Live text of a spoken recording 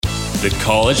The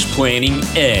College Planning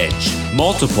Edge.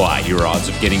 Multiply your odds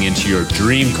of getting into your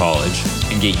dream college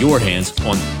and get your hands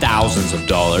on thousands of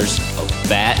dollars of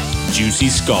fat, juicy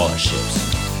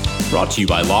scholarships. Brought to you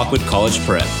by Lockwood College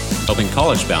Prep, helping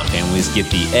college-bound families get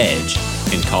the edge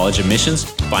in college admissions,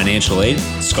 financial aid,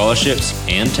 scholarships,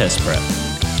 and test prep.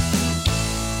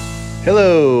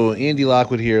 Hello, Andy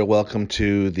Lockwood here. Welcome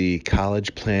to the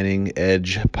College Planning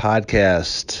Edge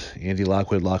podcast. Andy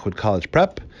Lockwood, Lockwood College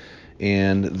Prep.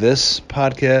 And this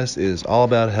podcast is all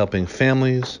about helping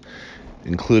families,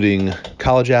 including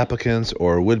college applicants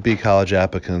or would-be college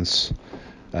applicants,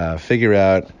 figure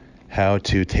out how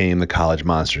to tame the college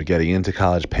monster, getting into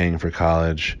college, paying for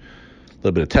college, a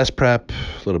little bit of test prep,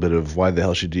 a little bit of why the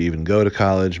hell should you even go to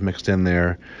college mixed in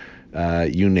there,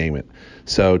 you name it.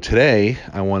 So today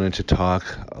I wanted to talk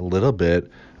a little bit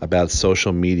about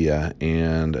social media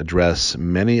and address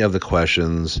many of the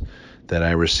questions that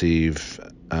I receive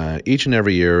each and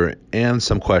every year, and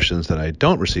some questions that I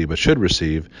don't receive but should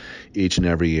receive each and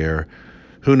every year.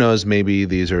 Who knows, maybe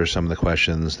these are some of the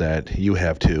questions that you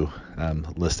have too,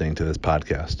 listening to this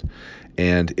podcast.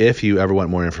 And if you ever want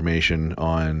more information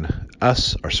on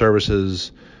us, our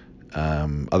services,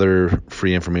 other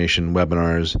free information,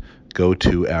 webinars, go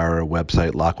to our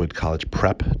website,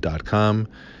 lockwoodcollegeprep.com.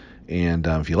 And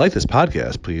if you like this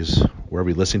podcast, please, wherever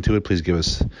you're listening to it, please give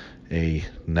us a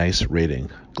nice rating,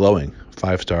 glowing,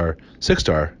 5-star,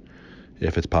 6-star,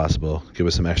 if it's possible. Give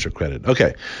us some extra credit.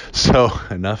 Okay, so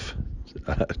enough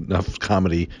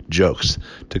comedy jokes,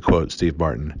 to quote Steve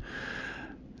Martin.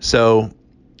 So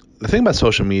the thing about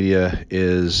social media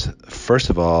is, first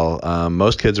of all,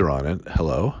 most kids are on it.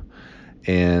 Hello.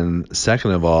 And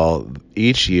second of all,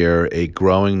 each year a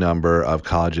growing number of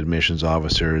college admissions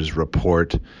officers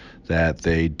report that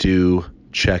they do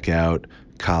check out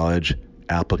college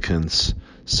applicants'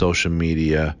 social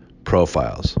media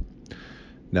profiles.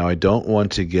 Now, I don't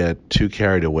want to get too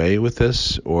carried away with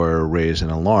this or raise an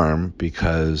alarm,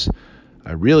 because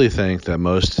I really think that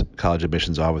most college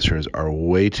admissions officers are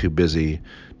way too busy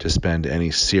to spend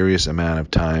any serious amount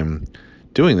of time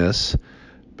doing this,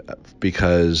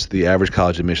 because the average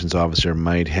college admissions officer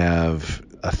might have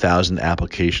 1,000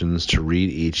 applications to read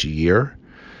each year,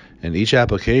 and each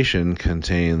application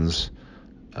contains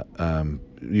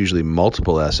usually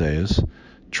multiple essays,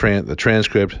 the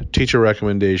transcript, teacher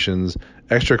recommendations,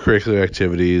 extracurricular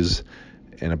activities,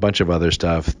 and a bunch of other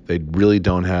stuff. They really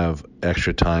don't have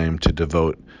extra time to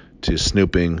devote to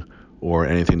snooping or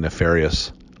anything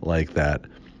nefarious like that.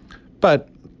 But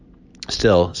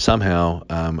still, somehow,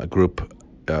 a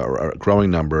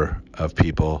growing number of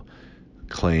people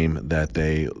claim that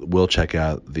they will check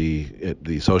out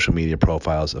the social media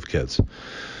profiles of kids.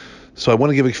 So I want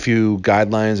to give a few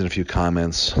guidelines and a few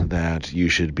comments that you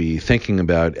should be thinking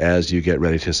about as you get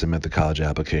ready to submit the college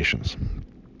applications.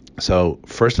 So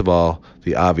first of all,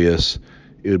 the obvious,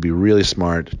 it would be really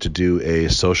smart to do a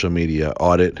social media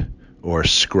audit or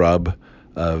scrub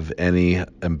of any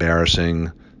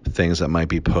embarrassing things that might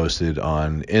be posted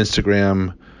on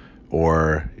Instagram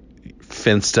or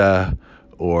Finsta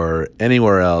or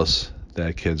anywhere else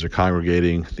that kids are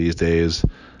congregating these days.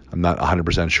 I'm not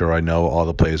 100% sure I know all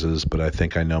the places, but I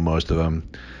think I know most of them.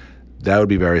 That would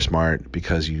be very smart,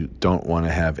 because you don't want to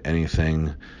have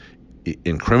anything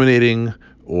incriminating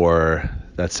or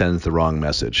that sends the wrong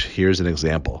message. Here's an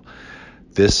example.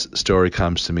 This story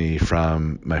comes to me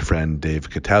from my friend Dave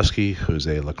Katowski, who's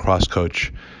a lacrosse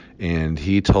coach, and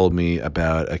he told me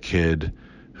about a kid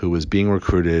who was being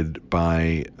recruited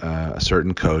by a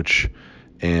certain coach,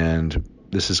 and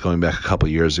this is going back a couple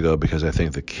years ago, because I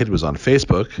think the kid was on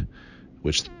Facebook,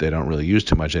 which they don't really use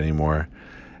too much anymore,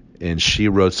 and she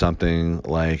wrote something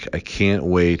like, "I can't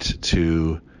wait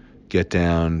to get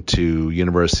down to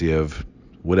University of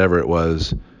whatever it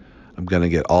was. I'm going to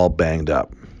get all banged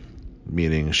up,"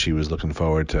 meaning she was looking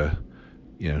forward to,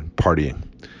 partying.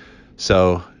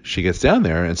 So she gets down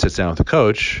there and sits down with the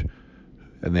coach,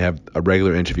 and they have a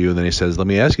regular interview, and then he says, "Let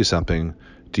me ask you something.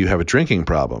 Do you have a drinking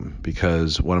problem?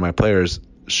 Because one of my players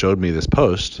showed me this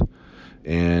post,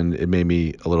 and it made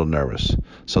me a little nervous."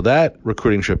 So that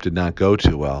recruiting trip did not go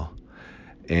too well.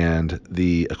 And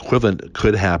the equivalent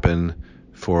could happen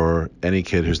for any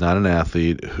kid who's not an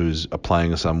athlete, who's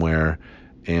applying somewhere,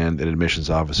 and an admissions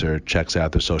officer checks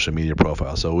out their social media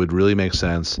profile. So it would really make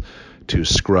sense to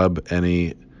scrub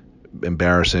any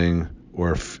embarrassing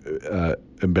or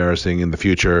embarrassing in the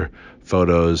future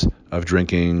photos of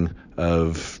drinking,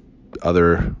 of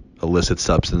other illicit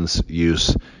substance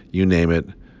use, you name it.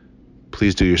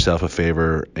 Please do yourself a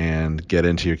favor and get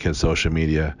into your kid's social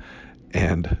media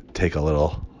and take a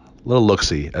little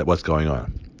look-see at what's going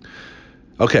on.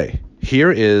 Okay,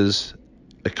 here is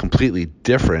a completely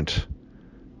different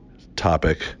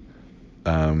topic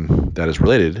that is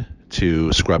related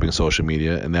to scrubbing social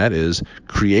media, and that is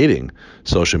creating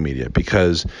social media.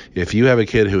 Because if you have a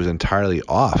kid who is entirely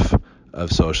off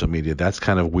of social media, that's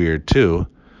kind of weird too,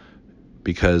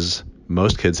 because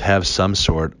most kids have some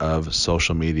sort of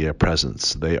social media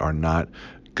presence. They are not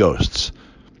ghosts.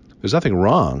 There's nothing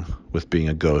wrong with being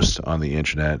a ghost on the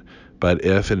internet, but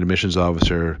if an admissions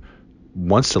officer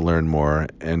wants to learn more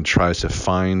and tries to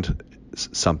find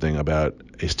something about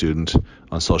a student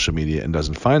on social media and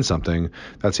doesn't find something,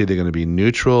 that's either going to be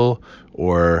neutral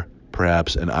or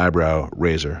perhaps an eyebrow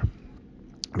raiser.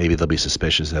 Maybe they'll be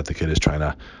suspicious that the kid is trying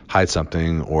to hide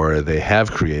something, or they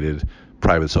have created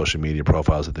private social media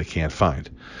profiles that they can't find.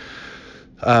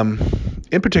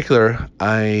 In particular,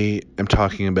 I am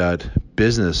talking about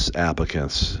business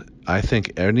applicants. I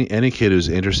think any kid who's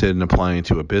interested in applying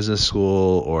to a business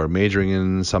school or majoring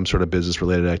in some sort of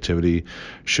business-related activity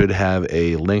should have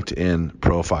a LinkedIn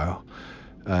profile.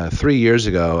 3 years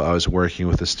ago, I was working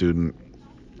with a student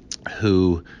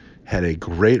who had a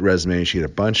great resume. She had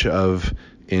a bunch of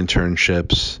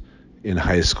internships in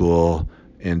high school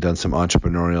and done some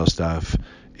entrepreneurial stuff,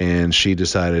 and she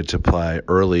decided to apply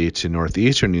early to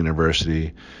Northeastern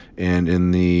University. And in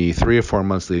the 3 or 4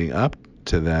 months leading up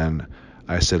to then,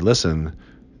 I said, listen,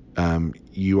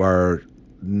 you are,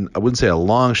 I wouldn't say a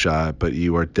long shot, but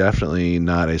you are definitely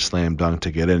not a slam dunk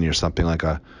to get in. You're something like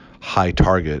a high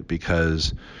target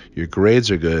because your grades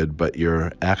are good, but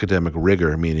your academic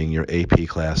rigor, meaning your AP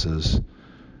classes,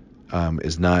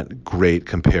 is not great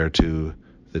compared to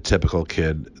the typical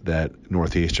kid that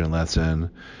Northeastern lets in,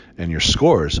 and your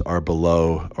scores are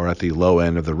below or at the low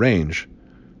end of the range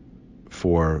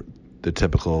for the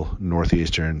typical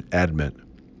Northeastern admit.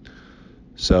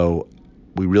 So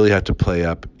we really have to play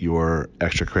up your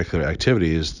extracurricular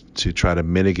activities to try to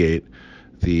mitigate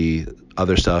the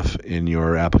other stuff in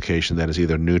your application that is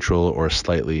either neutral or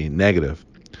slightly negative.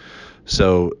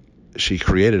 So she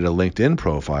created a LinkedIn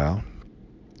profile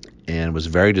and was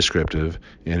very descriptive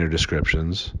in her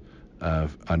descriptions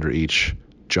under each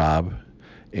job.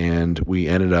 And we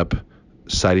ended up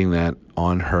citing that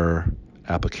on her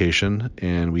application,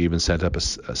 and we even sent up a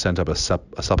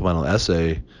supplemental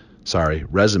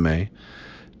resume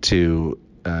to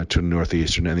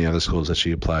Northeastern and the other schools that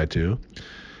she applied to.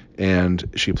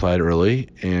 And she applied early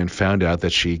and found out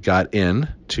that she got in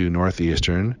to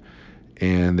Northeastern,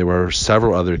 and there were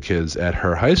several other kids at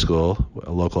her high school,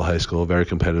 a local high school, a very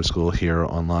competitive school here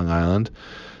on Long Island,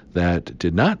 that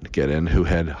did not get in, who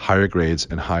had higher grades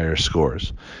and higher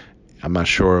scores. I'm not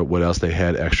sure what else they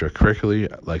had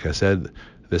extracurricularly. Like I said,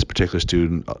 this particular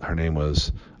student, her name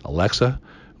was Alexa,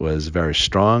 was very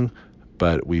strong,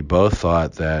 but we both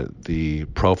thought that the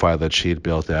profile that she had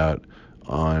built out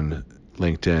on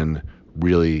LinkedIn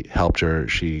really helped her.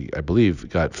 She, I believe,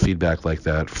 got feedback like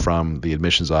that from the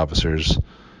admissions officers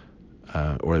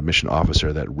or admission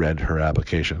officer that read her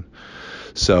application.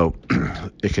 So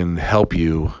it can help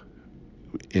you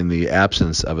in the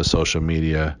absence of a social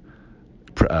media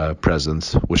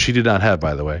presence, which she did not have,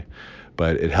 by the way,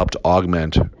 but it helped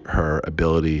augment her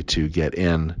ability to get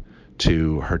in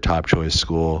to her top choice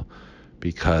school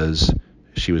because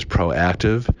she was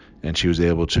proactive and she was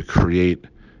able to create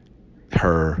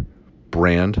her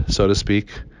brand, so to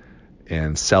speak,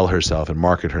 and sell herself and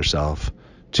market herself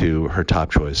to her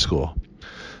top choice school.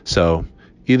 So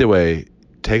either way,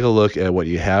 take a look at what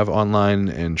you have online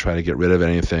and try to get rid of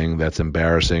anything that's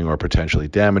embarrassing or potentially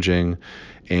damaging.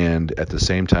 And at the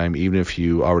same time, even if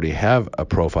you already have a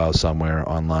profile somewhere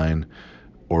online,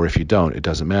 or if you don't, it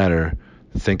doesn't matter.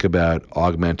 Think about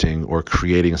augmenting or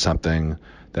creating something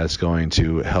that's going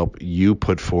to help you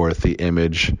put forth the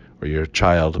image, or your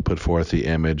child put forth the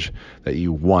image that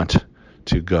you want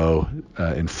to go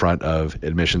in front of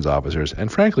admissions officers and,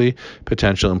 frankly,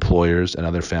 potential employers and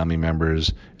other family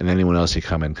members and anyone else you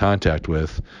come in contact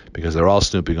with, because they're all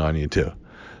snooping on you too.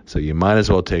 So you might as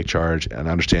well take charge and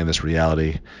understand this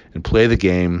reality and play the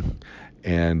game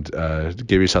and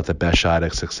give yourself the best shot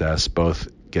at success, both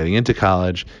getting into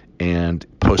college and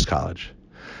post-college.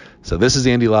 So this is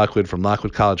Andy Lockwood from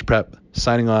Lockwood College Prep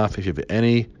signing off. If you have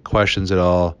any questions at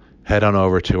all, head on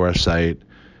over to our site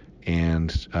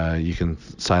and you can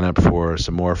sign up for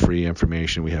some more free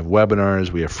information. We have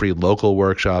webinars, we have free local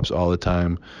workshops all the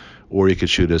time, or you could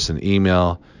shoot us an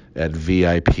email at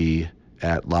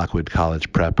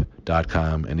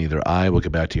vip@lockwoodcollegeprep.com, and either I will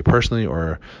get back to you personally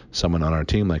or someone on our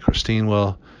team like Christine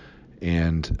will.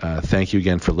 And thank you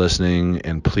again for listening,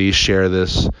 and please share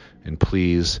this, and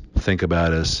please think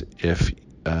about us if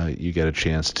you get a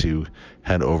chance to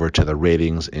head over to the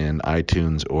ratings in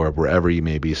iTunes or wherever you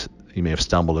may have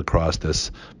stumbled across this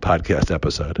podcast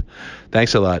episode.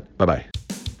 Thanks a lot. Bye-bye.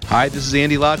 Hi, this is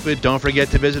Andy Lockwood. Don't forget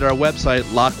to visit our website,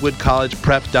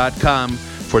 lockwoodcollegeprep.com,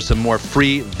 for some more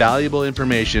free, valuable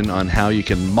information on how you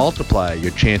can multiply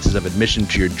your chances of admission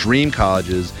to your dream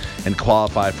colleges and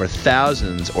qualify for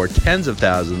thousands or tens of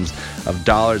thousands of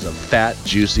dollars of fat,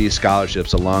 juicy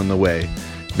scholarships along the way.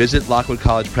 Visit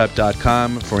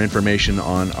lockwoodcollegeprep.com for information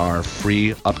on our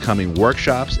free upcoming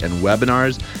workshops and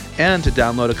webinars, and to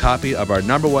download a copy of our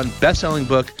 #1 best-selling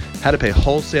book, How to Pay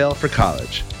Wholesale for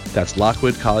College. That's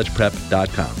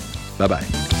lockwoodcollegeprep.com.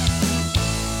 Bye-bye.